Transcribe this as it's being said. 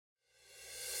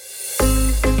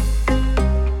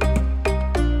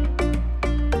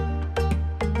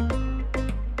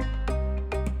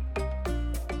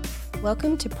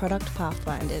Welcome to Product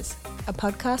Pathfinders, a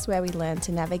podcast where we learn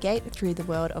to navigate through the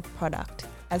world of product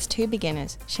as two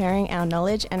beginners sharing our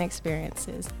knowledge and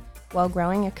experiences while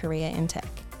growing a career in tech.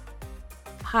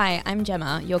 Hi, I'm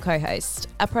Gemma, your co-host,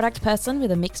 a product person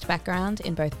with a mixed background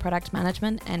in both product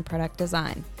management and product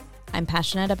design. I'm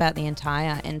passionate about the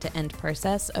entire end-to-end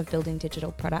process of building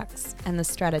digital products and the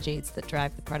strategies that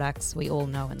drive the products we all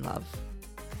know and love.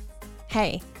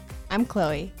 Hey, I'm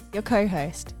Chloe, your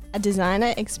co-host, a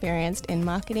designer experienced in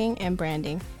marketing and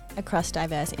branding across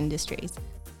diverse industries.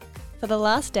 For the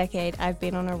last decade, I've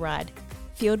been on a ride,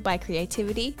 fueled by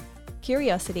creativity,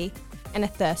 curiosity, and a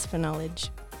thirst for knowledge.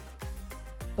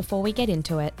 Before we get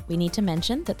into it, we need to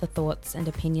mention that the thoughts and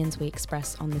opinions we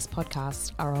express on this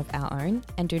podcast are of our own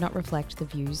and do not reflect the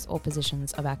views or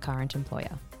positions of our current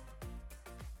employer.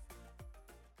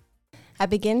 I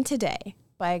begin today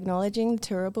by acknowledging the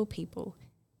Turrbal people,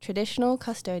 traditional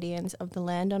custodians of the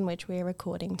land on which we are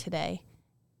recording today,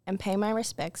 and pay my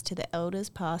respects to the elders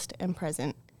past and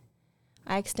present.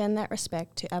 I extend that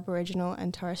respect to Aboriginal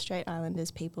and Torres Strait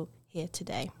Islanders people here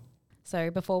today.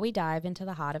 So before we dive into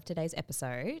the heart of today's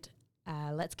episode,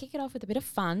 let's kick it off with a bit of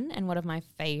fun and one of my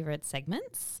favourite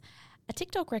segments, a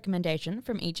TikTok recommendation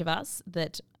from each of us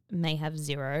that may have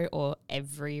zero or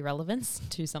every relevance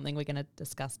to something we're going to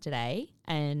discuss today.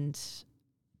 And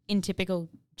in typical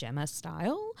Gemma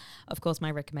style, of course, my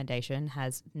recommendation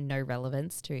has no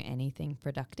relevance to anything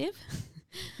productive.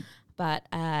 But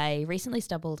I recently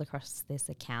stumbled across this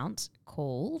account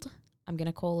called, I'm going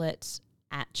to call it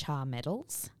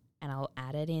 @CharMedals, and I'll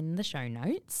add it in the show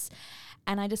notes.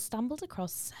 And I just stumbled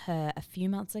across her a few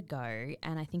months ago,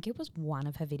 and I think it was one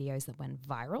of her videos that went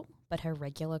viral, but her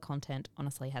regular content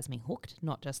honestly has me hooked,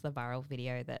 not just the viral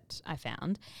video that I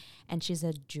found. And she's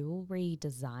a jewelry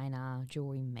designer,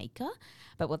 jewelry maker.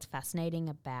 But what's fascinating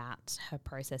about her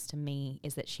process to me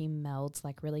is that she melds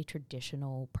like really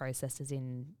traditional processes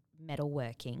in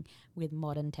metalworking with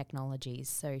modern technologies.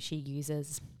 So she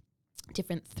uses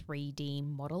different 3D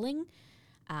modeling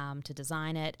to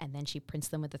design it, and then she prints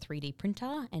them with a 3D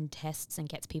printer and tests and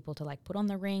gets people to like put on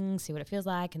the ring, see what it feels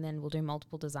like, and then we'll do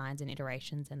multiple designs and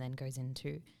iterations and then goes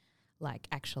into like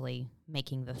actually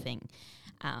making the thing.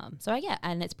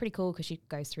 And it's pretty cool because she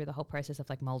goes through the whole process of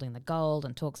like molding the gold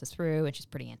and talks us through, and she's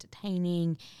pretty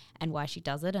entertaining and why she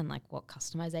does it and like what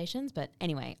customizations. But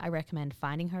anyway, I recommend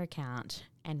finding her account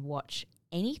and watch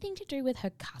anything to do with her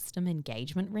custom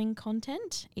engagement ring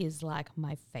content is like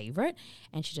my favorite.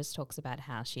 And she just talks about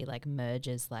how she like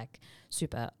merges like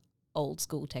super old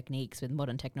school techniques with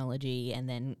modern technology. And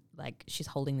then like she's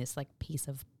holding this like piece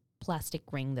of plastic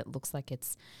ring that looks like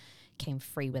it's came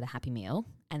free with a Happy Meal.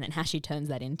 And then how she turns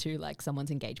that into like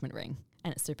someone's engagement ring.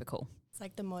 And it's super cool. It's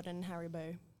like the modern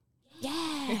Haribo.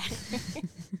 Yeah.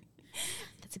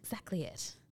 That's exactly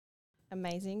it.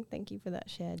 Amazing. Thank you for that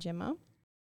share, Gemma.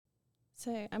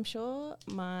 So I'm sure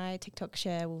my TikTok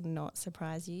share will not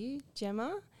surprise you,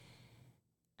 Gemma.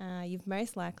 You've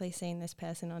most likely seen this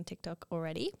person on TikTok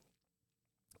already.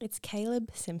 It's Caleb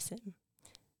Simpson.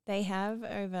 They have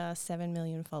over 7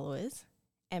 million followers,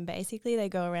 and basically they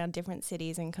go around different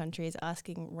cities and countries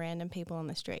asking random people on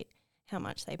the street how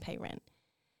much they pay rent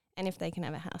and if they can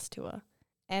have a house tour.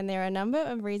 And there are a number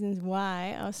of reasons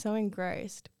why I was so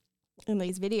engrossed in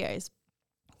these videos.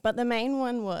 But the main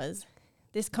one was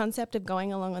this concept of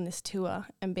going along on this tour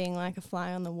and being like a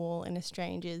fly on the wall in a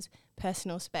stranger's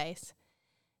personal space.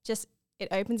 Just, it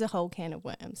opens a whole can of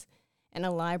worms and a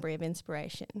library of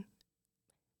inspiration.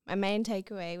 My main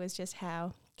takeaway was just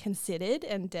how considered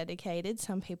and dedicated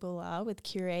some people are with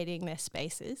curating their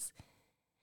spaces.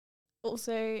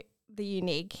 Also, the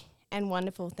unique and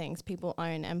wonderful things people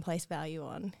own and place value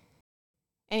on.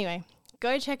 Anyway,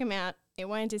 go check them out. It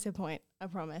won't disappoint, I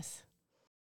promise.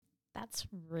 That's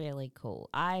really cool.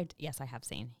 I have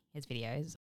seen his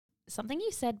videos. Something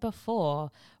you said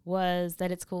before was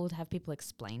that it's cool to have people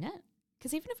explain it.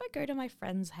 Because even if I go to my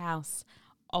friend's house,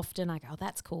 often I go, oh,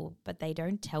 that's cool, but they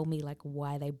don't tell me like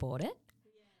why they bought it.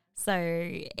 Yeah. So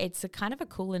it's a kind of a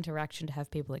cool interaction to have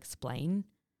people explain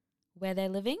where they're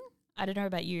living. I don't know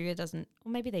about you, it doesn't,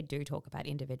 or maybe they do talk about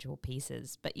individual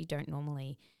pieces, but you don't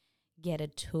normally get a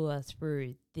tour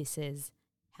through, this is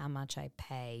how much I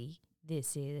pay,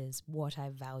 this is what I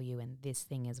value, and this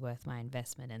thing is worth my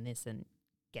investment, and this, and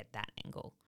get that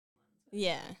angle.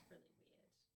 Yeah.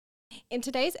 In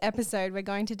today's episode, we're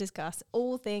going to discuss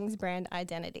all things brand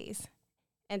identities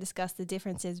and discuss the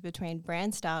differences between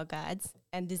brand style guides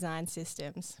and design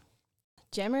systems.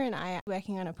 Gemma and I are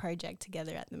working on a project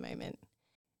together at the moment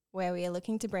where we are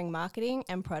looking to bring marketing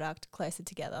and product closer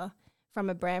together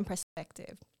from a brand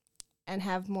perspective and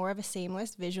have more of a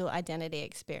seamless visual identity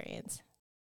experience.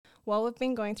 While we've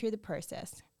been going through the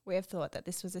process, we have thought that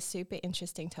this was a super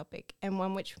interesting topic and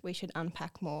one which we should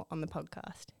unpack more on the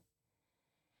podcast.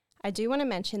 I do want to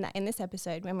mention that in this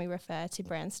episode, when we refer to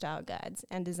brand style guides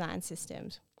and design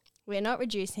systems, we are not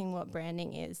reducing what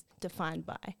branding is defined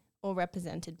by or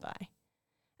represented by,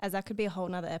 as that could be a whole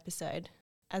nother episode,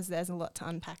 as there's a lot to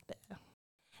unpack there.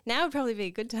 Now would probably be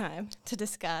a good time to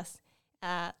discuss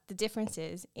the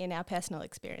differences in our personal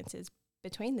experiences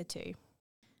between the two.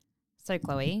 So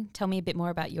Chloe, tell me a bit more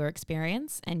about your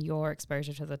experience and your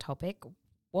exposure to the topic.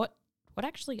 What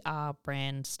actually are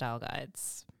brand style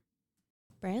guides?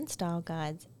 Brand style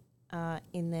guides are,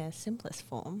 in their simplest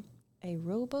form, a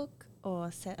rulebook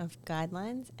or set of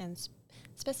guidelines and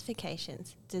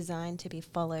specifications designed to be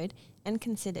followed and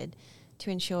considered to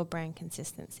ensure brand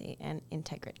consistency and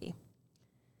integrity.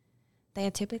 They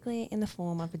are typically in the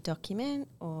form of a document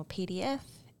or PDF,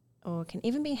 or can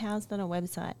even be housed on a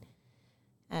website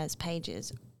as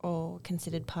pages or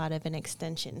considered part of an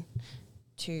extension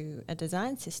to a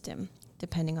design system,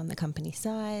 depending on the company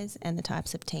size and the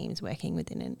types of teams working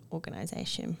within an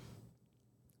organisation.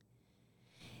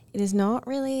 It is not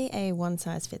really a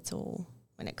one-size-fits-all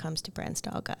when it comes to brand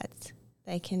style guides.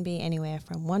 They can be anywhere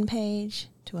from 1 page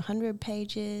to 100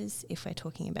 pages if we're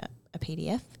talking about a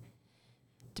PDF,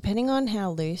 depending on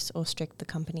how loose or strict the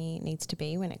company needs to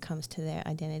be when it comes to their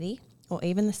identity, or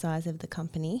even the size of the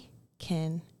company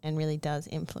can and really does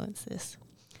influence this.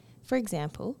 For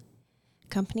example,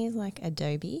 companies like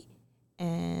Adobe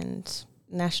and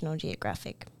National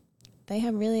Geographic, they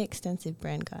have really extensive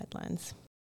brand guidelines.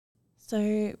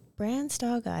 So brand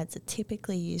style guides are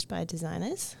typically used by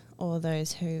designers or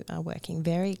those who are working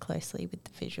very closely with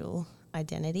the visual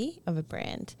identity of a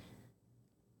brand.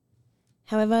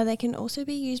 However, they can also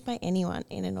be used by anyone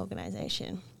in an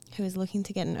organisation who is looking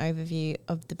to get an overview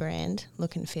of the brand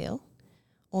look and feel,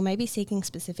 or maybe seeking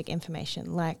specific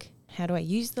information like how do I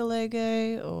use the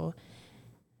logo or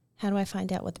how do I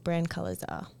find out what the brand colours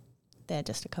are. They're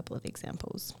just a couple of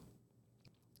examples.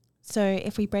 So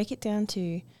if we break it down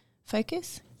to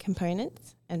focus,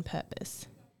 components and purpose,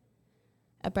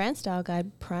 a brand style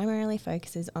guide primarily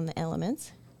focuses on the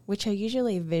elements, which are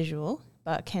usually visual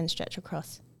but can stretch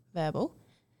across verbal,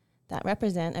 that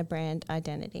represent a brand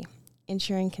identity,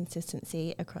 ensuring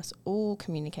consistency across all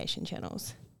communication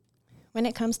channels. When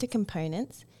it comes to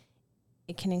components,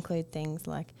 it can include things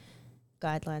like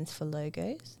guidelines for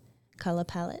logos, colour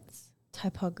palettes,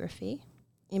 typography,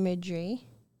 imagery,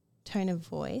 tone of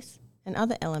voice, and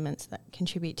other elements that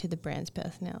contribute to the brand's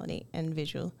personality and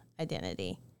visual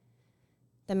identity.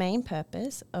 The main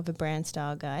purpose of a brand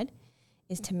style guide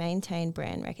is to maintain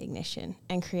brand recognition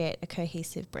and create a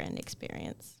cohesive brand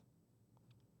experience.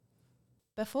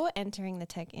 Before entering the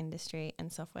tech industry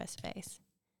and software space,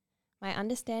 my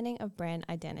understanding of brand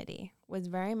identity was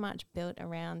very much built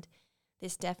around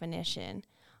this definition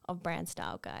of brand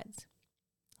style guides.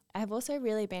 I have also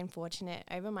really been fortunate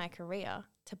over my career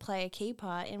to play a key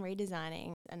part in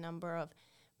redesigning a number of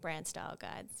brand style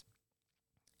guides.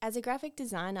 As a graphic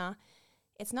designer,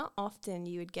 it's not often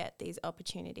you would get these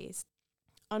opportunities.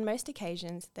 On most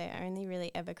occasions, they are only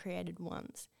really ever created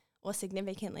once or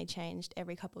significantly changed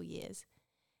every couple years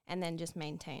and then just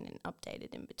maintained and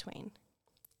updated in between.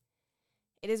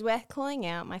 It is worth calling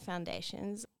out my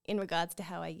foundations in regards to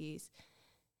how I use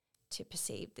to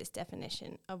perceive this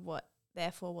definition of what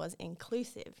therefore was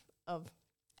inclusive of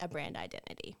a brand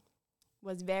identity,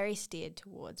 was very steered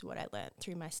towards what I learnt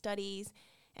through my studies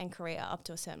and career up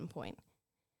to a certain point.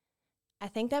 I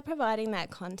think that providing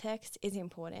that context is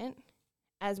important,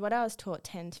 as what I was taught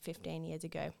 10 to 15 years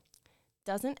ago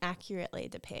doesn't accurately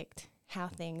depict how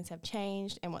things have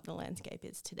changed and what the landscape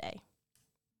is today.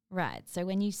 Right. So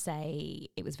when you say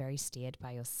it was very steered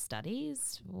by your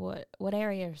studies, what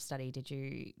area of study did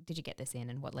you get this in,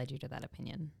 and what led you to that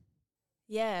opinion?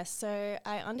 Yeah, so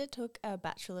I undertook a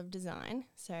Bachelor of Design,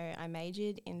 so I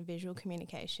majored in visual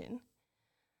communication.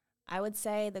 I would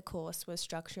say the course was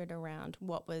structured around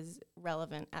what was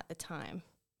relevant at the time,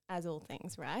 as all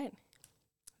things, right?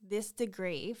 This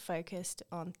degree focused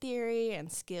on theory and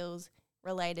skills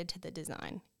related to the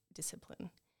design discipline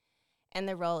and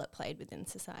the role it played within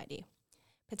society,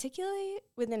 particularly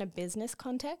within a business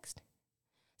context.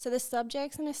 So the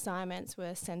subjects and assignments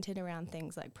were centered around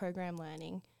things like program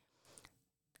learning,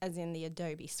 as in the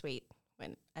Adobe suite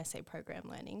when I say program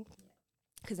learning,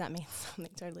 because that means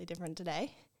something totally different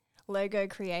today. Logo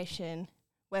creation,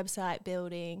 website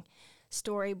building,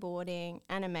 storyboarding,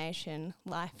 animation,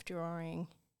 life drawing,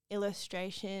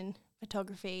 illustration,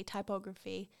 photography,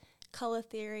 typography, color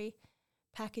theory,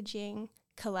 packaging,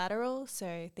 collateral,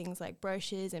 so things like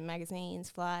brochures and magazines,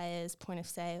 flyers, point of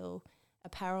sale,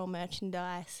 apparel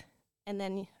merchandise, and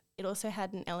then It also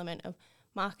had an element of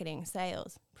marketing,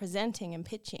 sales, presenting and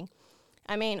pitching.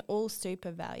 I mean, all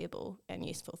super valuable and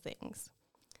useful things.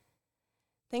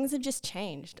 Things have just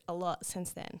changed a lot since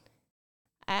then.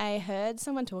 I heard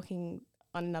someone talking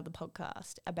on another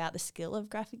podcast about the skill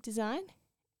of graphic design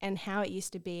and how it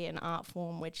used to be an art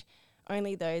form which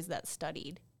only those that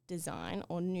studied design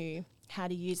or knew how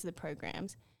to use the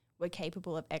programs were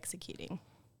capable of executing.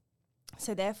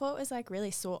 So therefore it was like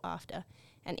really sought after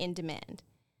and in demand.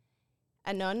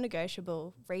 A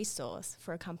non-negotiable resource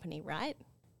for a company, right?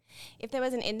 If there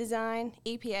was an InDesign,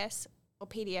 EPS or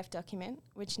PDF document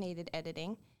which needed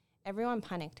editing, everyone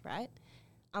panicked, right?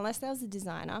 Unless there was a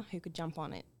designer who could jump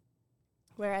on it.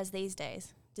 Whereas these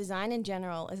days, design in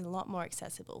general is a lot more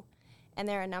accessible, and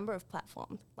there are a number of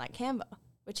platforms like Canva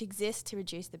which exist to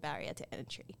reduce the barrier to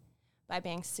entry by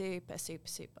being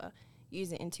super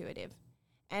user intuitive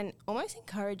and almost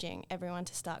encouraging everyone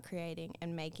to start creating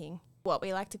and making what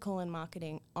we like to call in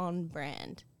marketing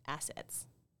on-brand assets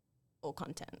or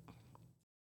content.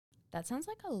 That sounds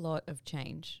like a lot of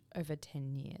change over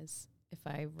 10 years. If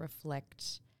I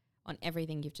reflect on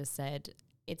everything you've just said,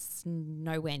 it's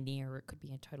nowhere near, it could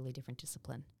be a totally different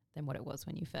discipline than what it was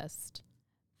when you first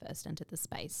entered the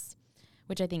space,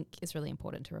 which I think is really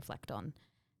important to reflect on.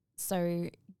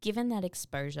 So given that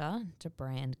exposure to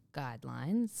brand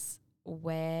guidelines,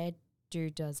 where do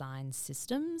design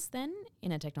systems then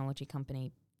in a technology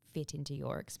company fit into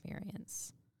your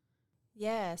experience?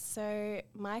 Yeah, so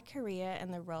my career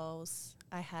and the roles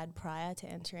I had prior to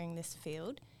entering this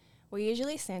field were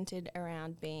usually centered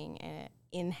around being an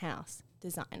in-house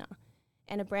designer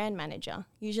and a brand manager,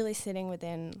 usually sitting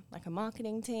within like a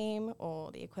marketing team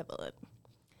or the equivalent.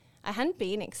 I hadn't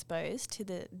been exposed to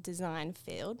the design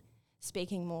field,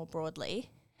 speaking more broadly,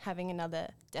 having another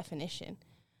definition,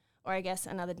 or I guess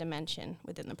another dimension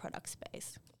within the product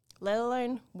space, let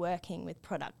alone working with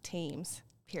product teams,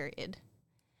 period.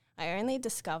 I only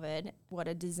discovered what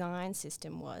a design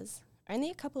system was only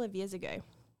a couple of years ago.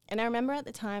 And I remember at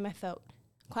the time I felt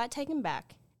quite taken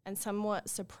back and somewhat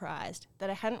surprised that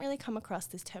I hadn't really come across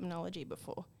this terminology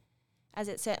before, as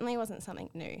it certainly wasn't something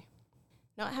new.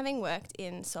 Not having worked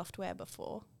in software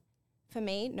before, for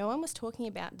me, no one was talking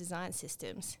about design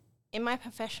systems in my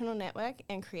professional network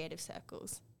and creative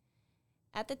circles.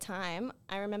 At the time,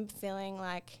 I remember feeling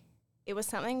like it was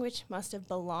something which must have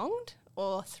belonged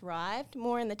or thrived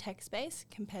more in the tech space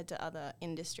compared to other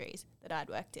industries that I'd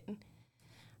worked in.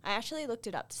 I actually looked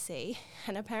it up to see,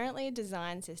 and apparently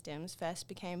design systems first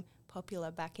became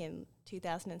popular back in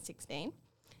 2016.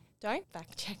 Don't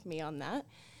fact check me on that,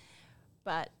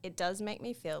 but it does make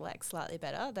me feel like slightly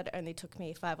better that it only took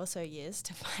me 5 or so years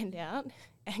to find out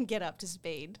and get up to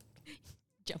speed.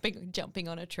 Jumping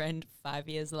on a trend 5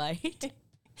 years late.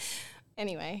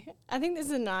 Anyway, I think this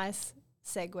is a nice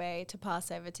segue to pass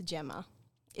over to Gemma.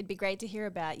 It'd be great to hear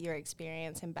about your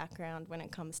experience and background when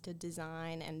it comes to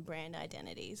design and brand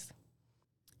identities.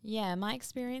 Yeah, my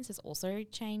experience has also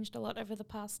changed a lot over the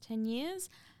past 10 years.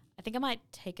 I think I might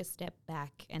take a step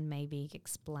back and maybe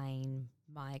explain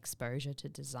my exposure to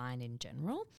design in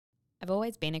general. I've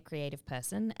always been a creative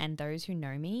person, and those who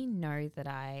know me know that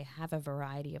I have a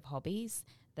variety of hobbies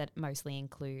that mostly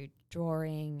include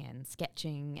drawing and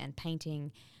sketching and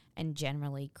painting and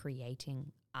generally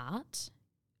creating art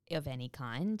of any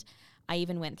kind. I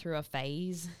even went through a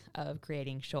phase of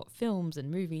creating short films and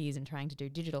movies and trying to do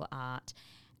digital art.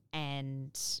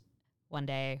 And one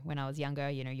day when I was younger,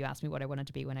 you asked me what I wanted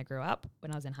to be when I grew up.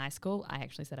 When I was in high school, I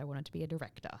actually said I wanted to be a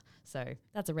director. So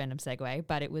that's a random segue,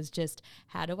 but it was just,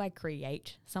 how do I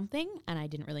create something? And I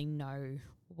didn't really know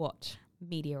what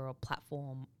media or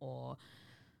platform or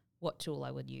what tool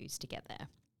I would use to get there.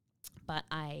 But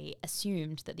I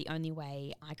assumed that the only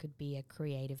way I could be a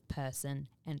creative person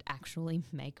and actually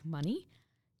make money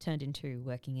turned into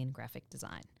working in graphic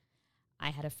design.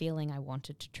 I had a feeling I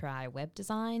wanted to try web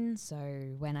design, so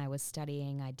when I was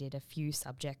studying, I did a few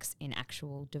subjects in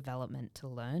actual development to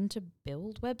learn to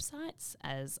build websites,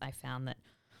 as I found that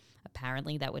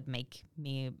apparently that would make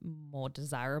me more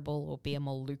desirable or be a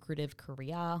more lucrative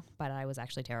career, but I was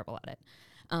actually terrible at it.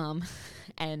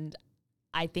 And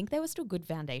I think there were still good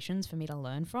foundations for me to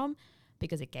learn from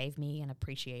because it gave me an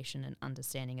appreciation and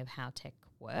understanding of how tech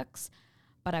works.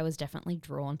 But I was definitely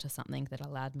drawn to something that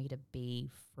allowed me to be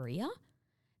freer,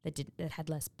 that had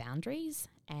less boundaries,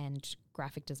 and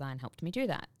graphic design helped me do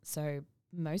that. So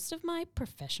most of my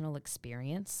professional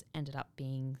experience ended up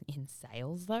being in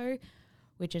sales though,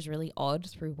 which is really odd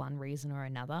through one reason or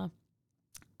another.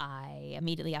 I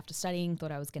immediately after studying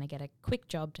thought I was going to get a quick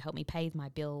job to help me pay my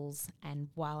bills, and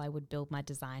while I would build my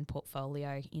design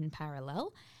portfolio in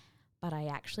parallel. but I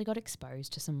actually got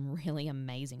exposed to some really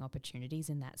amazing opportunities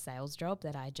in that sales job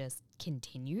that I just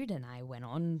continued, and I went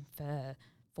on for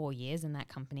 4 years in that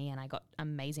company, and I got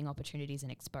amazing opportunities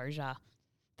and exposure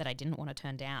that I didn't want to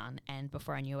turn down. And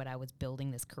before I knew it, I was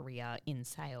building this career in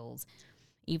sales,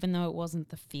 even though it wasn't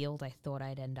the field I thought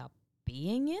I'd end up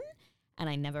being in. And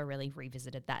I never really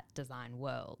revisited that design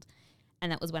world.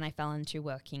 And that was when I fell into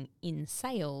working in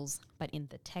sales, but in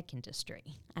the tech industry.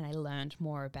 And I learned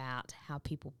more about how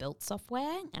people built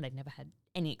software, and I'd never had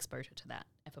any exposure to that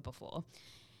ever before.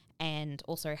 And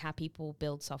also how people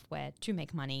build software to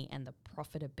make money, and the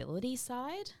profitability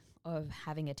side of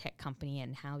having a tech company,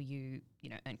 and how you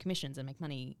earn commissions and make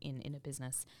money in a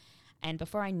business. And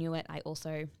before I knew it, I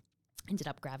also ended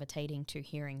up gravitating to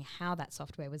hearing how that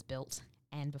software was built,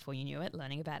 and before you knew it,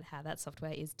 learning about how that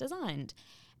software is designed.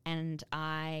 And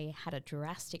I had a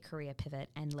drastic career pivot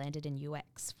and landed in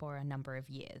UX for a number of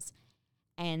years.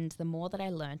 And the more that I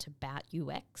learned about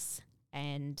UX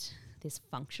and this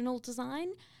functional design,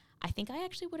 I think I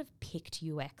actually would have picked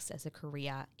UX as a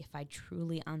career if I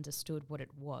truly understood what it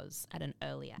was at an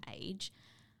earlier age.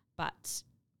 But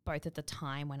both at the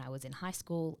time when I was in high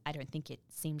school, I don't think it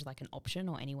seemed like an option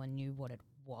or anyone knew what it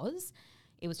was.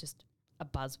 It was just a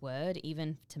buzzword,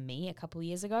 even to me a couple of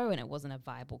years ago, and it wasn't a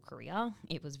viable career.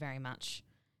 It was very much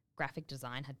graphic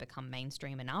design had become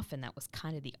mainstream enough, and that was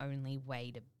kind of the only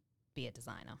way to be a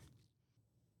designer.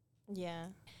 Yeah.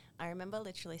 I remember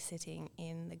literally sitting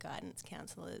in the guidance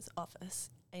counsellor's office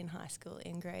in high school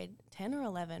in grade 10 or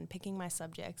 11, picking my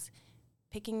subjects,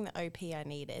 picking the OP I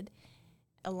needed,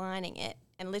 aligning it,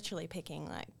 and literally picking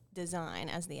like design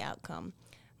as the outcome.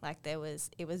 Like it was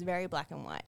very black and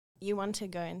white. You want to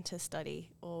go into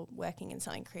study or working in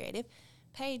something creative,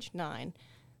 page 9,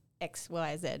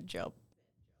 XYZ job.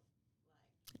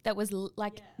 That was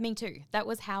me too. That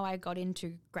was how I got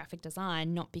into graphic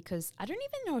design, not because I don't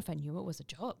even know if I knew it was a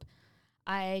job.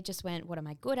 I just went, what am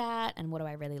I good at and what do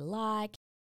I really like?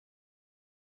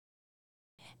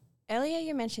 Earlier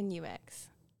you mentioned UX.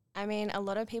 I mean, a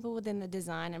lot of people within the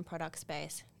design and product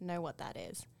space know what that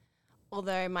is.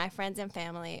 Although my friends and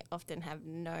family often have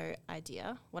no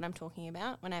idea what I'm talking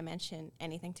about when I mention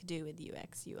anything to do with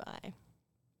UX, UI.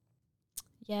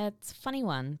 Yeah, it's a funny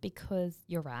one because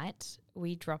you're right.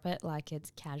 We drop it like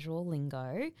it's casual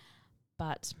lingo,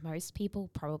 but most people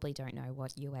probably don't know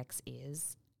what UX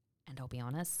is. And I'll be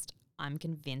honest, I'm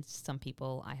convinced some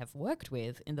people I have worked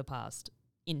with in the past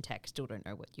in tech still don't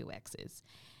know what UX is.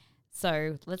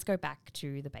 So let's go back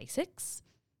to the basics.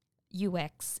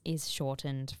 UX is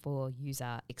shortened for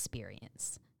user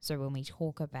experience. So when we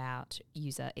talk about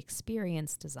user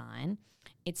experience design,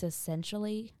 it's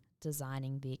essentially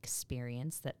designing the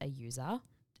experience that a user,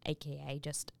 aka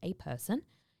just a person,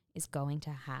 is going to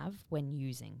have when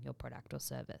using your product or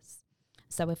service.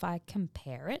 So if I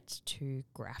compare it to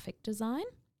graphic design,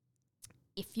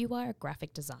 if you are a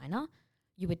graphic designer,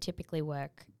 you would typically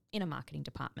work in a marketing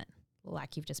department,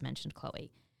 like you've just mentioned, Chloe.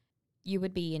 You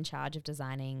would be in charge of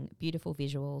designing beautiful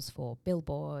visuals for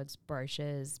billboards,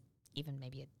 brochures, even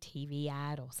maybe a TV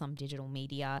ad or some digital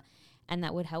media, and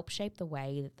that would help shape the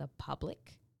way that the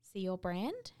public see your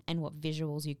brand and what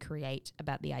visuals you create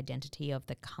about the identity of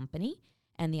the company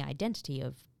and the identity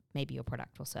of maybe your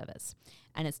product or service.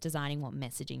 And it's designing what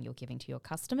messaging you're giving to your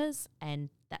customers, and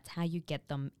that's how you get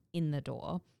them in the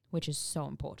door, which is so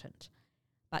important.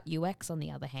 But UX, on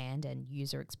the other hand, and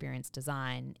user experience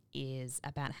design is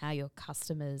about how your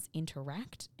customers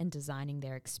interact and designing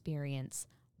their experience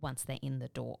once they're in the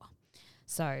door.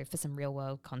 So for some real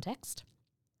world context,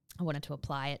 I wanted to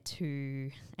apply it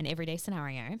to an everyday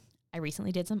scenario. I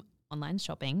recently did some online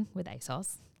shopping with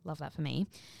ASOS. Love that for me.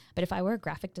 But if I were a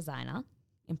graphic designer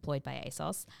employed by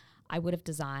ASOS, I would have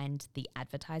designed the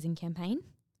advertising campaign,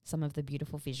 some of the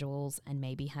beautiful visuals, and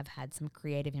maybe have had some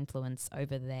creative influence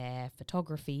over their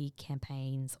photography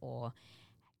campaigns, or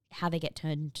how they get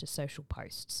turned into social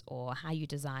posts, or how you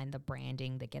design the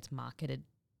branding that gets marketed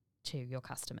to your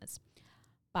customers.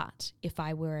 But if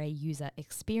I were a user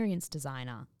experience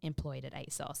designer employed at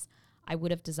ASOS, I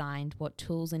would have designed what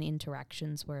tools and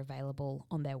interactions were available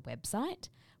on their website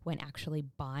when actually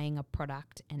buying a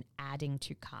product and adding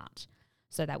to cart.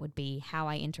 So that would be how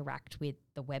I interact with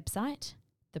the website,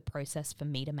 the process for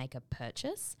me to make a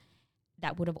purchase.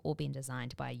 That would have all been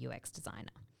designed by a UX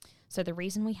designer. So the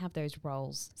reason we have those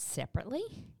roles separately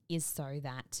is so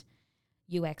that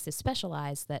UX is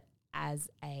specialized, that as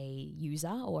a user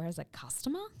or as a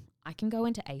customer, I can go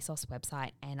into ASOS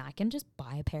website and I can just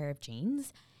buy a pair of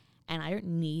jeans, and I don't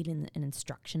need an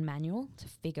instruction manual to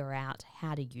figure out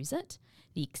how to use it.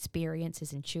 The experience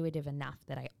is intuitive enough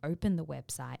that I open the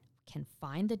website, can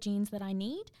find the jeans that I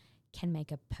need, can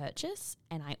make a purchase,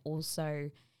 and I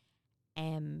also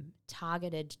am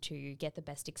targeted to get the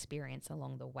best experience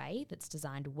along the way that's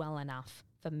designed well enough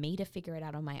for me to figure it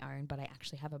out on my own, but I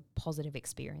actually have a positive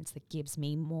experience that gives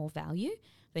me more value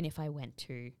than if I went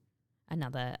to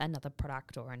another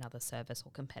product or another service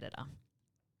or competitor.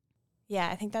 Yeah,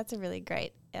 I think that's a really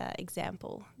great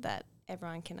example that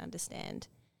everyone can understand.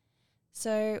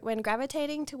 So when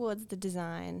gravitating towards the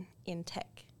design in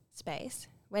tech space,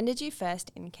 when did you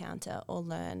first encounter or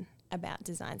learn about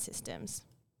design systems?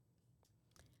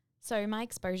 So my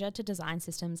exposure to design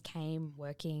systems came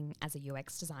working as a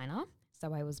UX designer.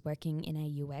 So I was working in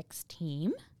a UX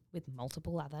team with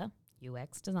multiple other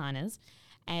UX designers,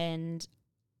 and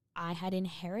I had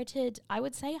inherited, I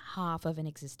would say, half of an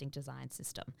existing design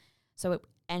system.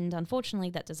 And unfortunately,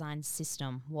 that design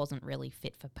system wasn't really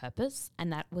fit for purpose,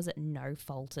 and that was at no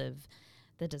fault of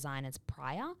the designers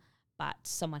prior. But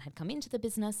someone had come into the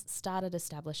business, started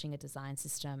establishing a design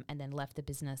system, and then left the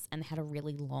business, and they had a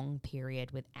really long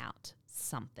period without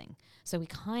something. So we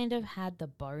kind of had the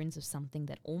bones of something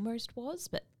that almost was,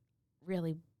 but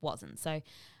really wasn't. So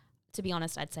to be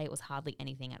honest, I'd say it was hardly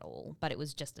anything at all, but it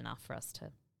was just enough for us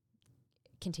to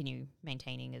continue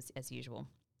maintaining as usual.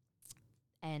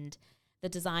 And the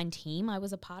design team I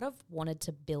was a part of wanted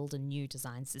to build a new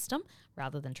design system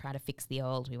rather than try to fix the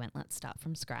old. We went, let's start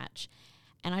from scratch.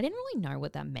 And I didn't really know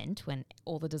what that meant when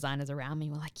all the designers around me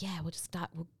were like, yeah,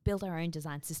 we'll build our own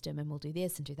design system and we'll do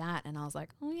this and do that. And I was like,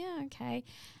 oh yeah, okay.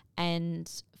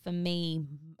 And for me,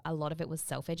 a lot of it was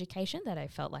self-education, that I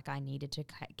felt like I needed to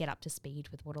get up to speed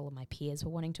with what all of my peers were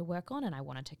wanting to work on, and I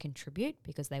wanted to contribute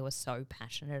because they were so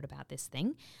passionate about this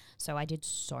thing. So I did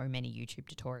so many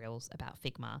YouTube tutorials about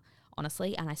Figma,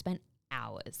 honestly, and I spent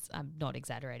hours, I'm not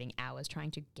exaggerating, hours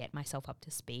trying to get myself up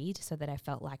to speed so that I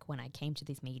felt like when I came to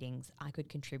these meetings, I could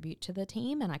contribute to the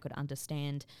team and I could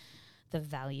understand the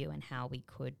value and how we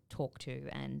could talk to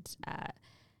and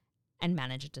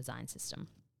manage a design system.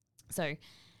 So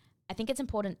I think it's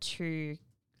important to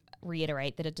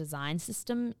reiterate that a design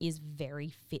system is very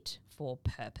fit for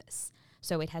purpose.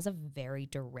 So it has a very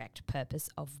direct purpose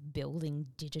of building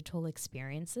digital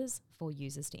experiences for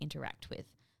users to interact with.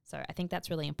 So I think that's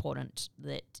really important,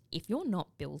 that if you're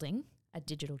not building a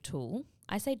digital tool,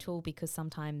 I say tool because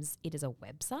sometimes it is a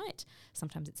website,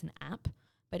 sometimes it's an app,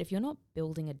 but if you're not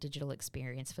building a digital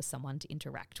experience for someone to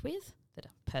interact with, that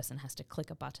a person has to click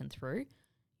a button through,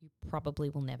 you probably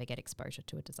will never get exposure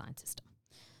to a design system.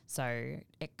 So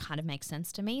it kind of makes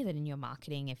sense to me that in your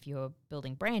marketing, if you're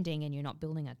building branding and you're not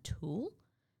building a tool,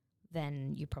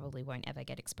 then you probably won't ever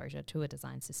get exposure to a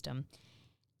design system.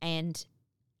 And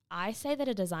I say that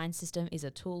a design system is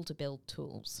a tool to build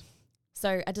tools.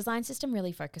 So a design system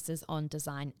really focuses on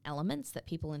design elements that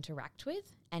people interact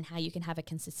with and how you can have a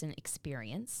consistent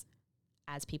experience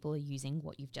as people are using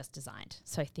what you've just designed.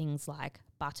 So things like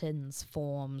buttons,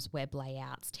 forms, web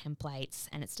layouts, templates,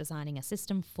 and it's designing a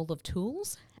system full of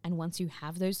tools. And once you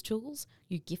have those tools,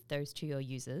 you gift those to your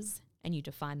users and you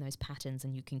define those patterns,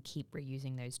 and you can keep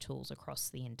reusing those tools across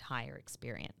the entire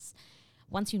experience.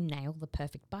 Once you nail the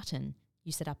perfect button,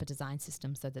 you set up a design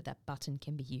system so that that button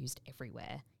can be used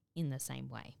everywhere in the same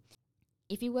way.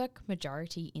 If you work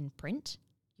majority in print,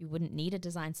 you wouldn't need a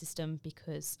design system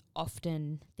because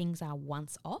often things are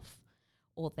once off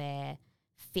or they're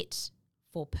fit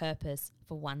for purpose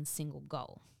for one single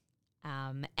goal.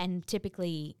 And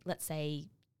typically, let's say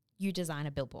you design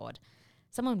a billboard.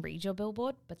 Someone reads your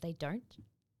billboard, but they don't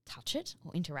touch it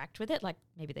or interact with it. Like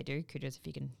maybe they do, kudos if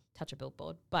you can touch a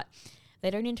billboard, but they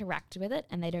don't interact with it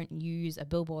and they don't use a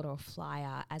billboard or a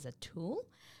flyer as a tool.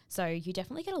 So you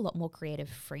definitely get a lot more creative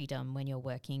freedom when you're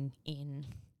working in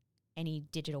any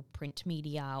digital print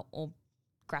media or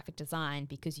graphic design,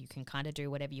 because you can kind of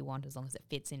do whatever you want as long as it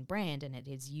fits in brand and it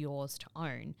is yours to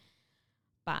own.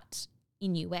 But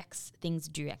in UX, things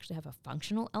do actually have a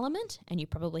functional element, and you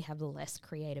probably have less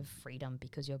creative freedom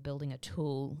because you're building a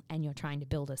tool and you're trying to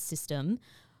build a system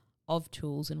of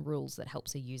tools and rules that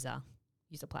helps a user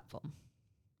use a platform.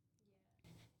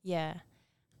 Yeah,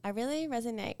 I really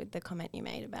resonate with the comment you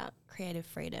made about creative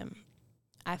freedom.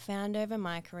 I found over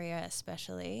my career,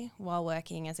 especially while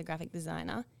working as a graphic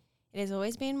designer, it has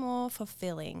always been more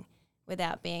fulfilling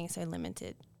without being so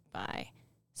limited by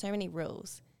so many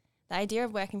rules. The idea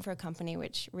of working for a company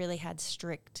which really had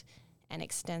strict and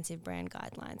extensive brand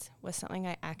guidelines was something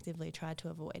I actively tried to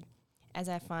avoid, as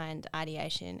I find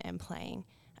ideation and playing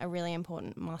a really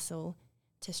important muscle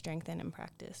to strengthen and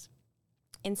practice.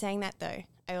 In saying that though,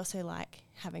 I also like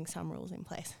having some rules in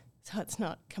place so it's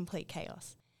not complete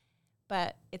chaos.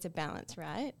 But it's a balance,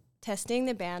 right? Testing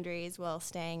the boundaries while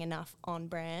staying enough on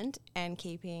brand and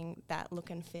keeping that look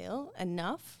and feel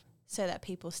enough so that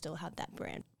people still have that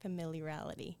brand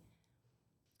familiarity.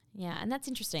 Yeah, and that's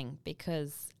interesting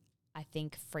because I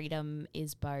think freedom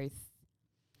is both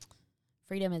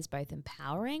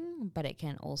empowering, but it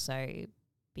can also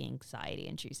be anxiety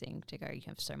inducing to go, you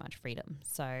have so much freedom.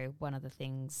 So one of the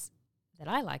things that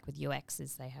I like with UX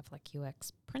is they have like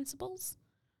UX principles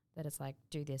that it's like,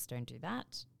 do this, don't do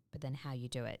that. But then how you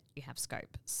do it, you have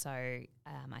scope. So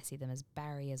I see them as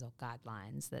barriers or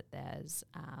guidelines, that there's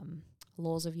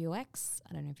laws of UX.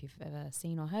 I don't know if you've ever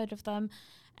seen or heard of them.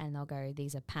 And they'll go,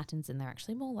 these are patterns, and they're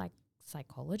actually more like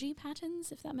psychology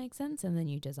patterns, if that makes sense. And then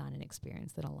you design an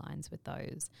experience that aligns with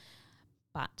those.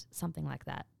 But something like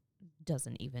that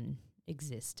doesn't even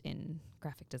exist in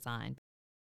graphic design.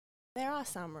 There are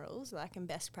some rules, like in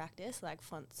best practice, like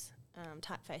fonts,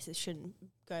 typefaces shouldn't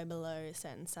go below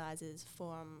certain sizes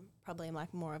from probably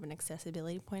like more of an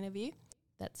accessibility point of view.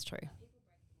 That's true.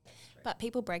 But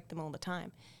people break them all the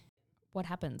time. What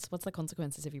happens? What's the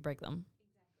consequences if you break them?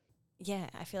 Yeah,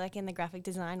 I feel like in the graphic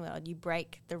design world, you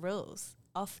break the rules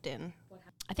often.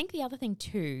 I think the other thing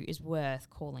too is worth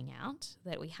calling out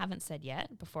that we haven't said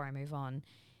yet before I move on.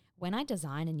 When I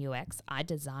design in UX, I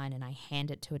design and I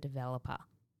hand it to a developer,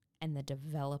 and the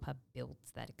developer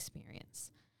builds that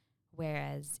experience.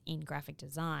 Whereas in graphic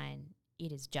design,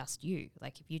 it is just you.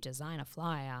 Like if you design a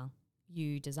flyer,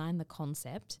 you design the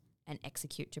concept and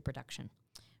execute to production.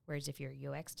 Whereas if you're a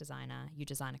UX designer, you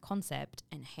design a concept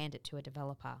and hand it to a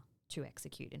developer to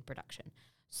execute in production.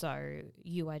 So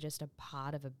you are just a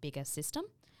part of a bigger system,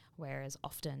 whereas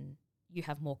often you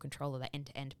have more control of the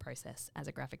end-to-end process as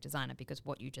a graphic designer because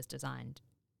what you just designed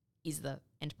is the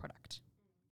end product.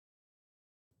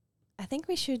 I think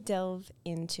we should delve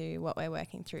into what we're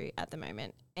working through at the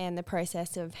moment and the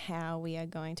process of how we are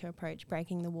going to approach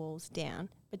breaking the walls down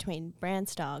between brand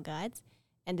style guides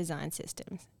and design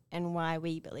systems, and why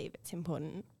we believe it's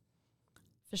important.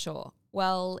 For sure.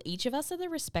 Well, each of us are the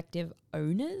respective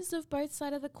owners of both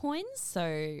sides of the coin.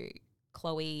 So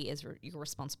Chloe is you're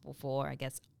responsible for, I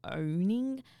guess,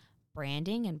 owning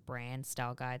branding and brand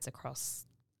style guides across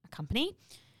a company,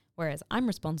 whereas I'm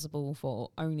responsible for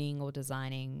owning or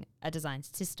designing a design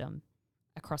system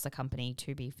across a company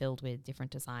to be filled with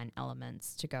different design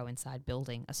elements to go inside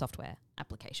building a software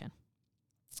application.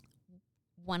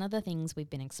 One of the things we've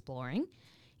been exploring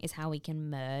is how we can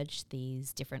merge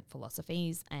these different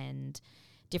philosophies and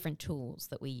different tools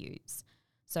that we use.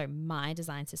 So my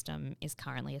design system is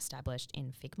currently established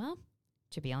in Figma.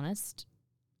 To be honest,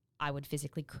 I would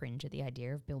physically cringe at the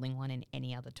idea of building one in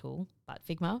any other tool but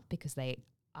Figma, because they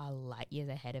are light years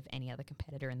ahead of any other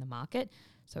competitor in the market.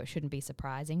 So it shouldn't be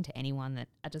surprising to anyone that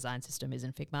a design system is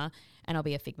in Figma, and I'll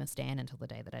be a Figma stan until the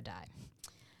day that I die.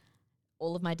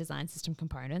 All of my design system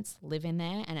components live in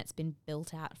there, and it's been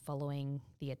built out following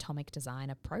the atomic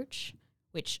design approach,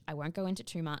 which I won't go into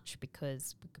too much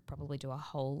because we could probably do a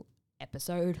whole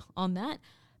episode on that.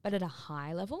 But at a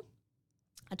high level,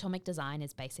 atomic design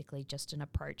is basically just an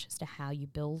approach as to how you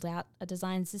build out a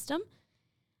design system.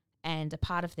 And a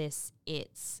part of this,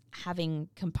 it's having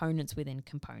components within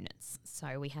components.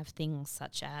 So we have things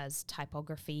such as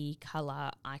typography, color,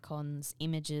 icons,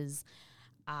 images,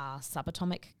 are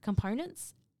subatomic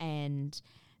components, and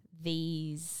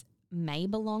these may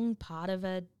belong part of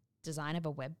a design of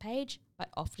a web page, but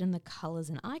often the colors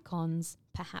and icons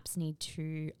perhaps need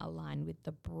to align with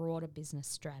the broader business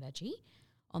strategy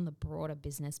on the broader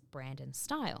business brand and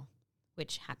style,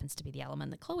 which happens to be the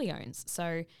element that Chloe owns.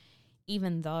 So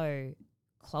even though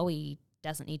Chloe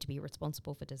doesn't need to be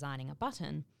responsible for designing a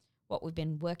button, what we've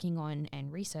been working on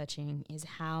and researching is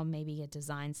how maybe a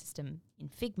design system in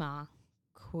Figma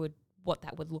what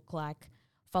that would look like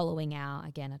following our,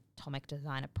 again, atomic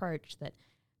design approach, that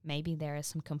maybe there are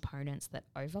some components that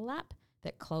overlap,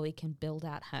 that Chloe can build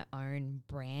out her own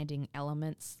branding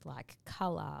elements like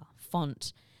color,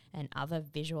 font, and other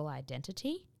visual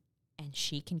identity, and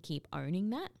she can keep owning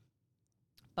that.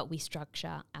 But we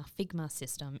structure our Figma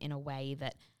system in a way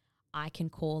that I can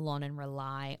call on and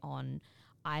rely on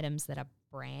items that are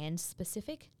brand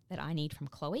specific that I need from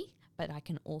Chloe, but I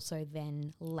can also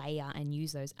then layer and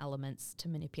use those elements to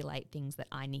manipulate things that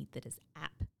I need that is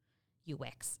app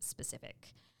UX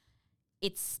specific.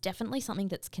 It's definitely something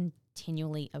that's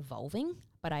continually evolving,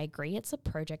 but I agree it's a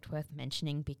project worth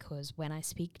mentioning because when I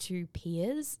speak to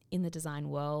peers in the design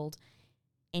world,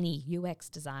 any UX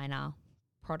designer,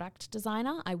 product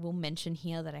designer, I will mention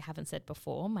here that I haven't said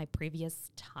before, my previous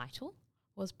title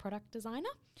was product designer.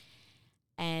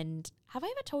 And have I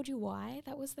ever told you why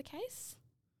that was the case?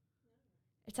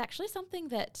 It's actually something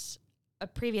that a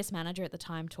previous manager at the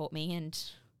time taught me, and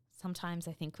sometimes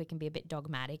I think we can be a bit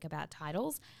dogmatic about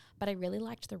titles, but I really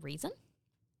liked the reason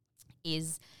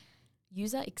is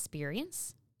user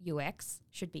experience, UX,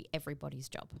 should be everybody's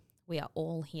job. We are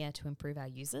all here to improve our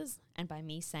users. And by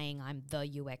me saying I'm the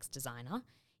UX designer,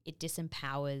 it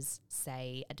disempowers,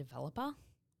 say, a developer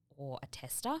or a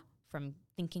tester from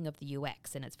thinking of the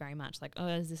UX. And it's very much like, oh,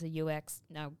 is this a UX?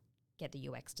 No, get the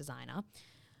UX designer.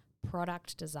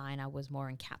 Product designer was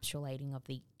more encapsulating of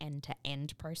the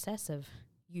end-to-end process of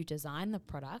you design the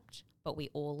product, but we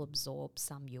all absorb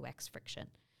some UX friction.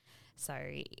 So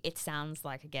it sounds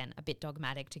like, again, a bit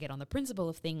dogmatic to get on the principle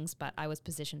of things, but I was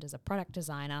positioned as a product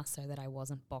designer so that I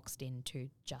wasn't boxed into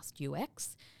just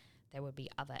UX. There would be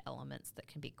other elements that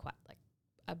can be quite like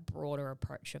a broader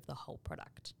approach of the whole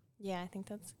product. Yeah, I think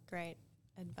that's great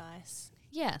advice.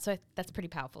 Yeah, so that's pretty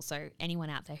powerful. So anyone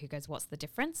out there who goes, what's the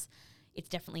difference? It's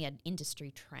definitely an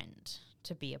industry trend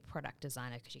to be a product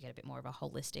designer because you get a bit more of a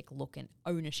holistic look and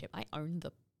ownership. I own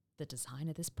the design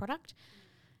of this product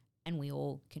and we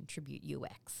all contribute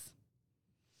UX.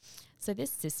 So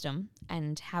this system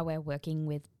and how we're working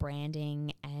with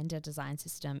branding and a design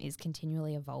system is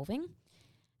continually evolving.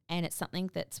 And it's something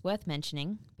that's worth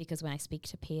mentioning because when I speak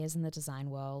to peers in the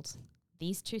design world,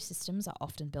 these two systems are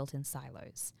often built in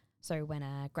silos. So when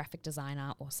a graphic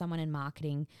designer or someone in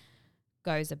marketing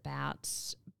goes about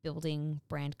building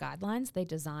brand guidelines, they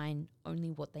design only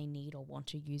what they need or want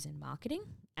to use in marketing.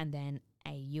 And then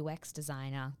a UX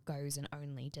designer goes and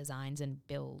only designs and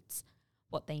builds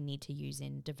what they need to use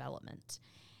in development.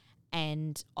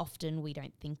 And often we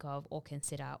don't think of or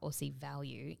consider or see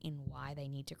value in why they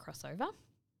need to cross over.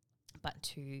 But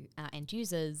to our end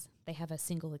users, they have a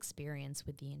single experience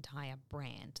with the entire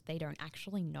brand. They don't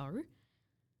actually know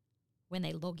when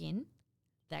they log in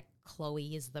that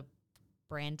Chloe is the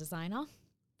brand designer,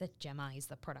 that Gemma is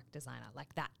the product designer.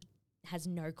 Like that has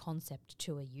no concept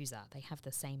to a user. They have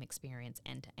the same experience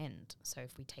end to end. So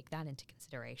if we take that into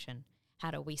consideration,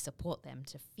 how do we support them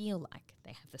to feel like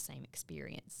they have the same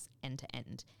experience end to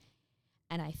end?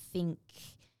 And I think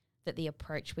that the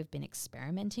approach we've been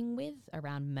experimenting with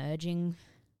around merging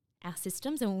our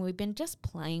systems, and we've been just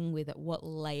playing with at what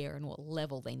layer and what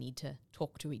level they need to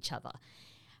talk to each other.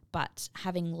 But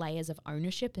having layers of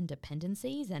ownership and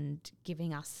dependencies and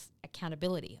giving us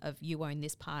accountability of you own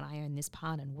this part, I own this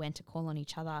part, and when to call on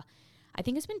each other, I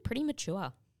think it's been pretty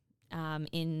mature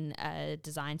in a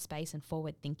design space and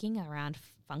forward thinking around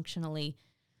functionally,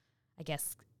 I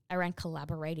guess, around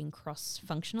collaborating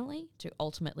cross-functionally to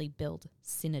ultimately build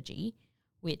synergy,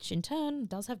 which in turn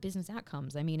does have business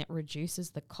outcomes. I mean, it reduces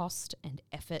the cost and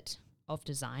effort of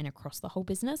design across the whole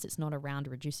business. It's not around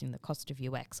reducing the cost of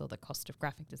UX or the cost of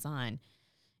graphic design.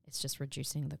 It's just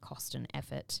reducing the cost and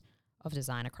effort of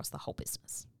design across the whole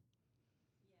business.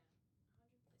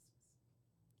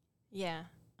 Yeah,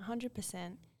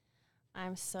 100%.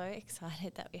 I'm so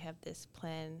excited that we have this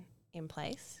plan in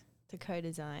place to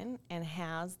co-design and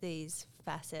house these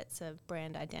facets of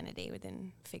brand identity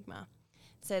within Figma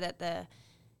so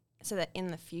that in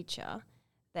the future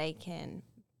they can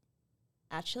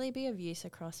actually be of use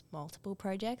across multiple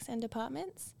projects and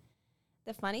departments.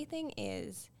 The funny thing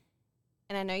is,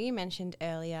 and I know you mentioned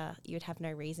earlier you would have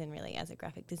no reason really as a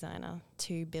graphic designer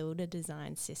to build a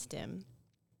design system,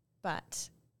 but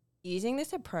using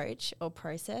this approach or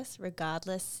process,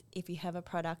 regardless if you have a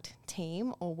product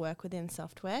team or work within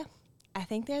software, I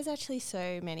think there's actually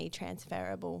so many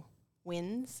transferable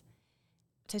wins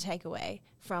to take away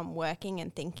from working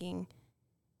and thinking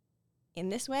in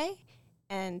this way,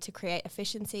 and to create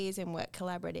efficiencies and work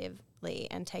collaboratively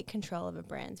and take control of a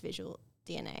brand's visual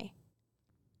DNA.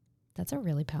 That's a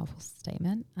really powerful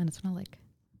statement, and it's want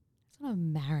to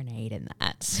marinate in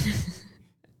that.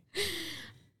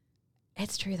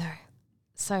 It's true though.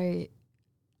 So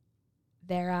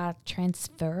there are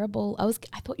transferable.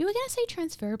 I thought you were going to say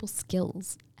transferable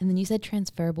skills, and then you said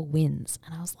transferable wins,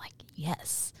 and I was like,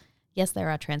 yes, there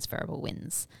are transferable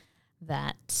wins.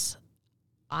 That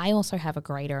I also have a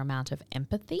greater amount of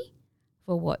empathy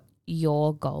for what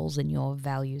your goals and your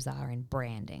values are in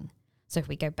branding. So if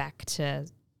we go back to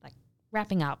like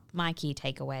wrapping up my key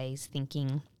takeaways,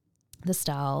 thinking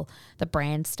the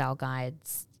brand style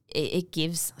guides, it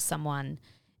gives someone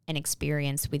an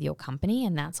experience with your company,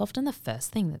 and that's often the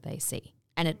first thing that they see.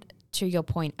 And to your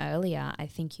point earlier, I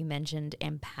think you mentioned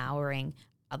empowering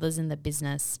others in the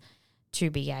business to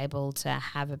be able to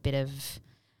have a bit of,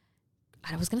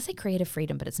 I was going to say creative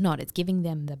freedom, but it's not. It's giving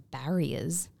them the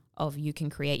barriers of you can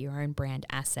create your own brand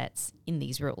assets in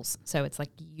these rules. So it's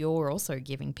like you're also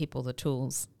giving people the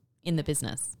tools in the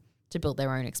business to build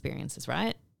their own experiences,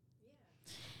 right?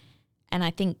 Yeah. And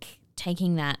I think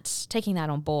taking that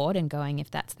on board and going,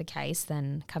 if that's the case,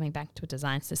 then coming back to a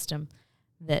design system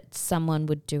that someone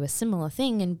would do a similar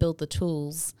thing and build the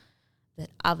tools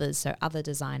that other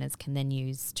designers can then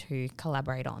use to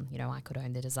collaborate on. You know, I could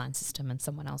own the design system and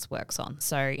someone else works on.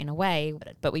 So in a way,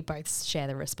 but we both share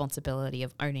the responsibility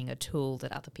of owning a tool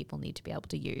that other people need to be able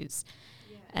to use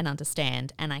and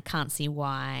understand. And I can't see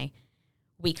why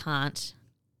we can't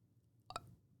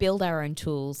build our own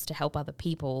tools to help other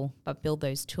people, but build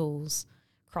those tools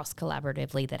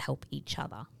cross-collaboratively that help each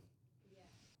other.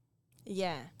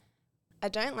 Yeah. I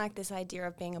don't like this idea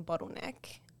of being a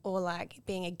bottleneck or like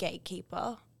being a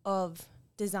gatekeeper of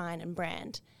design and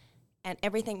brand, and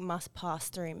everything must pass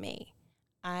through me.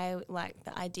 I like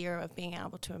the idea of being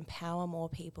able to empower more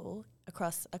people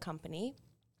across a company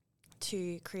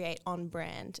to create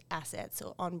on-brand assets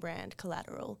or on-brand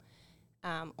collateral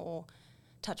or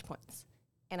touch points.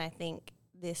 And I think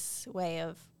this way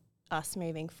of us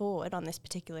moving forward on this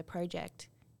particular project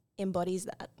embodies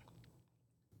that.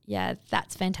 Yeah,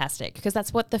 that's fantastic, because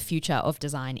that's what the future of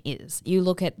design is. You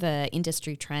look at the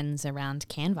industry trends around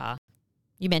Canva.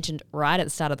 You mentioned right at the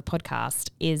start of the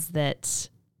podcast is that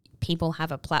people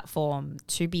have a platform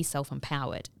to be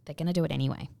self-empowered. They're going to do it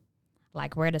anyway.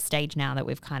 Like, we're at a stage now that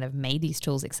we've kind of made these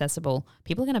tools accessible.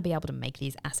 People are going to be able to make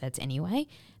these assets anyway.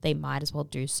 They might as well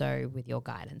do so with your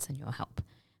guidance and your help.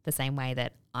 The same way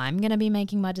that I'm going to be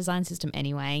making my design system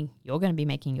anyway, you're going to be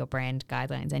making your brand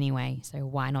guidelines anyway. So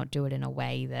why not do it in a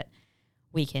way that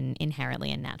we can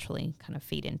inherently and naturally kind of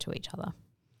feed into each other?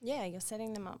 Yeah, you're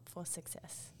setting them up for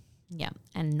success. Yeah,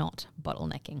 and not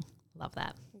bottlenecking. Love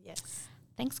that. Yes.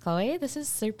 Thanks, Chloe. This is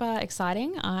super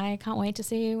exciting. I can't wait to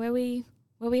see where we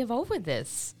evolve with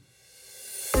this.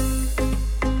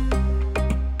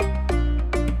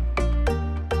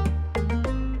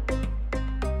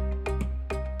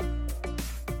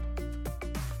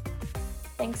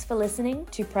 Thanks for listening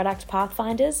to Product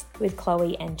Pathfinders with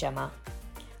Chloe and Gemma.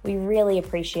 We really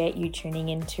appreciate you tuning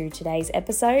into today's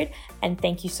episode, and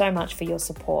thank you so much for your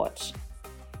support.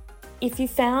 If you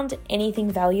found anything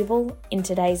valuable in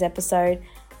today's episode,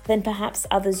 then perhaps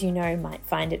others you know might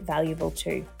find it valuable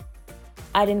too.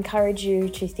 I'd encourage you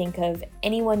to think of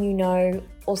anyone you know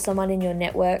or someone in your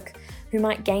network who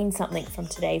might gain something from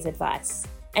today's advice,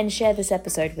 and share this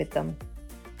episode with them.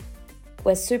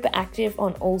 We're super active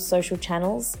on all social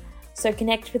channels, so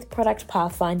connect with Product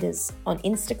Pathfinders on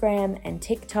Instagram and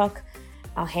TikTok.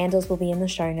 Our handles will be in the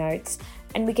show notes,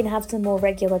 and we can have some more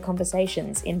regular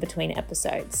conversations in between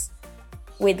episodes.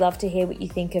 We'd love to hear what you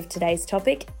think of today's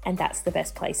topic, and that's the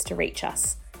best place to reach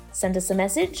us. Send us a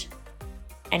message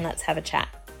and let's have a chat.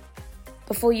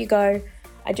 Before you go,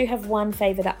 I do have one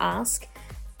favour to ask,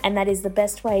 and that is the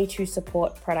best way to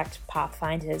support Product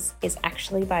Pathfinders is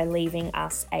actually by leaving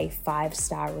us a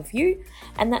 5-star review,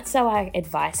 and that's so our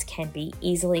advice can be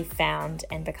easily found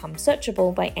and become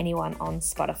searchable by anyone on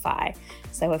Spotify.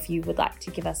 So if you would like to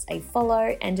give us a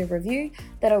follow and a review,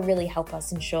 that'll really help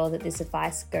us ensure that this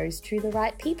advice goes to the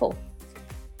right people.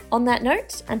 On that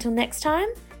note, until next time,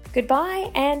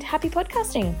 goodbye and happy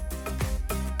podcasting.